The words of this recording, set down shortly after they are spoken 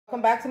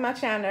Welcome back to my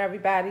channel,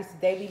 everybody.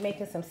 Today we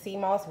making some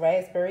Seamoss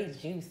raspberry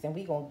juice and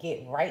we gonna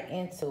get right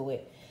into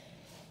it.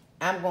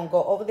 I'm gonna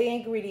go over the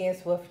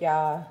ingredients with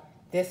y'all.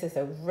 This is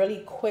a really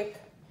quick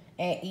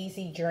and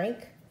easy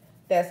drink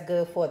that's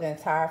good for the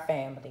entire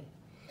family.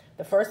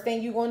 The first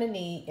thing you're gonna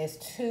need is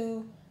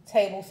 2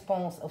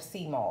 tablespoons of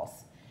Seamoss.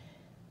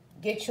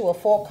 Get you a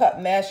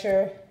 4-cup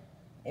measure.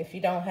 If you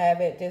don't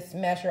have it, just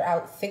measure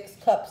out 6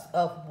 cups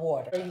of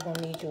water. You're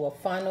gonna need you a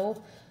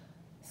funnel,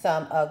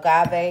 some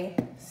agave,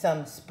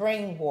 some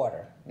spring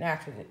water,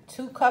 naturally.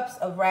 2 cups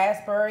of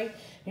raspberry.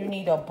 You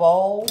need a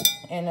bowl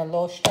and a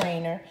little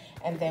strainer,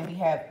 and then we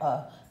have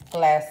a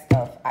glass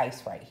of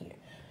ice right here.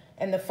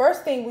 And the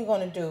first thing we're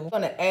gonna do, we're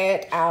gonna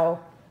add our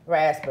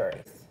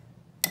raspberries.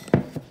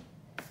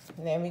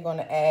 And then we're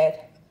gonna add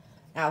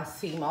our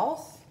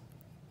Seamoss.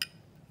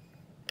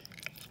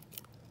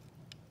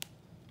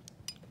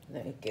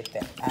 Let me get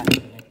that out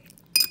of here.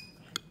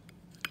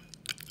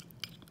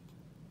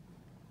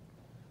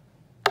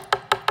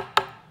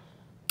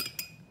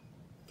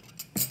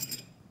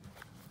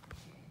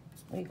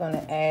 We're going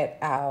to add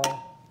our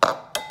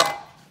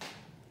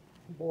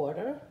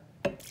water.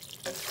 You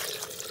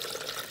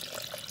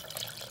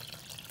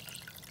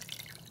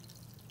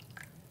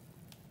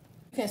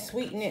can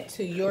sweeten it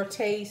to your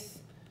taste.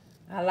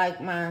 I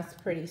like mine's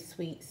pretty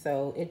sweet,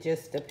 so it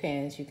just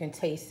depends. You can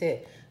taste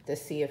it to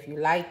see if you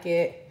like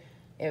it.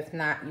 If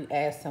not, you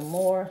add some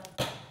more.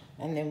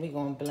 And then we're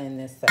going to blend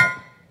this up.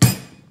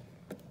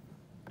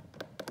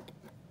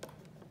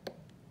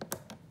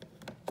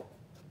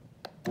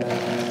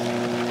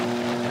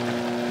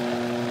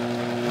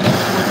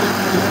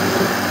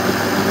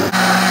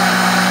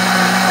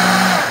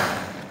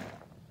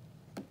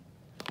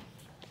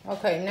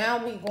 Okay,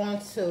 now we're going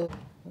to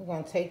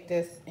take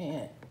this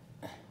and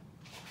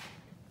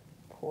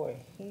pour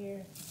it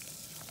here.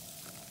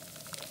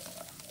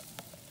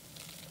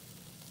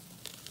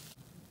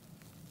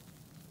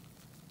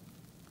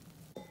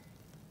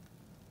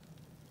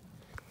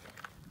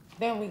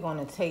 Then we're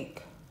going to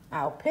take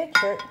our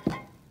pitcher,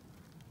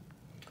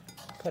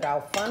 put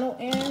our funnel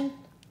in,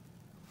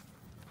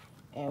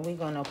 and we're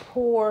going to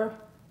pour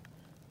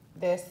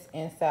this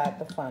inside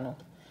the funnel.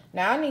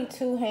 Now, I need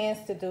 2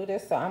 hands to do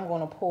this, so I'm going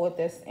to pour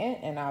this in,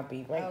 and I'll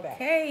be right back.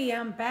 Okay,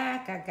 I'm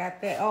back. I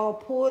got that all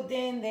poured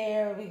in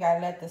there. We got to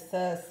let the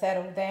suds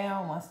settle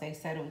down. Once they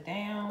settle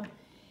down,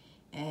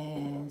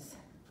 and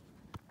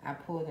I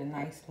poured a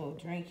nice little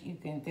drink.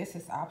 This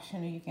is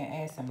optional. You can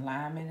add some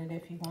lime in it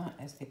if you want.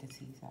 Let's get the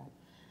seeds out.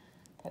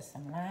 Put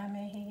some lime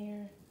in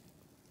here.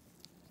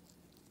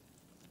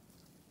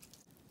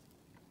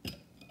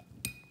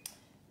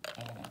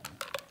 And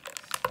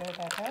stir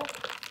that up.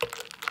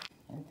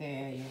 And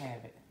there you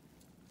have it.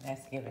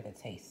 Let's give it a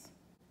taste.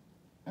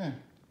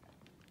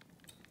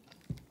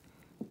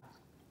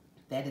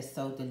 That is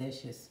so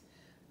delicious.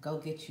 Go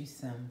get you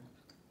some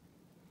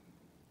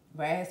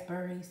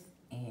raspberries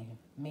and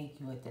make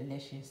you a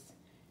delicious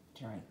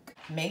drink.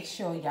 Make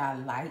sure y'all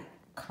like,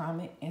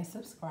 comment, and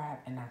subscribe,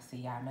 and I'll see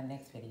y'all in my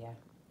next video.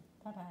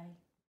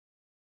 Bye-bye.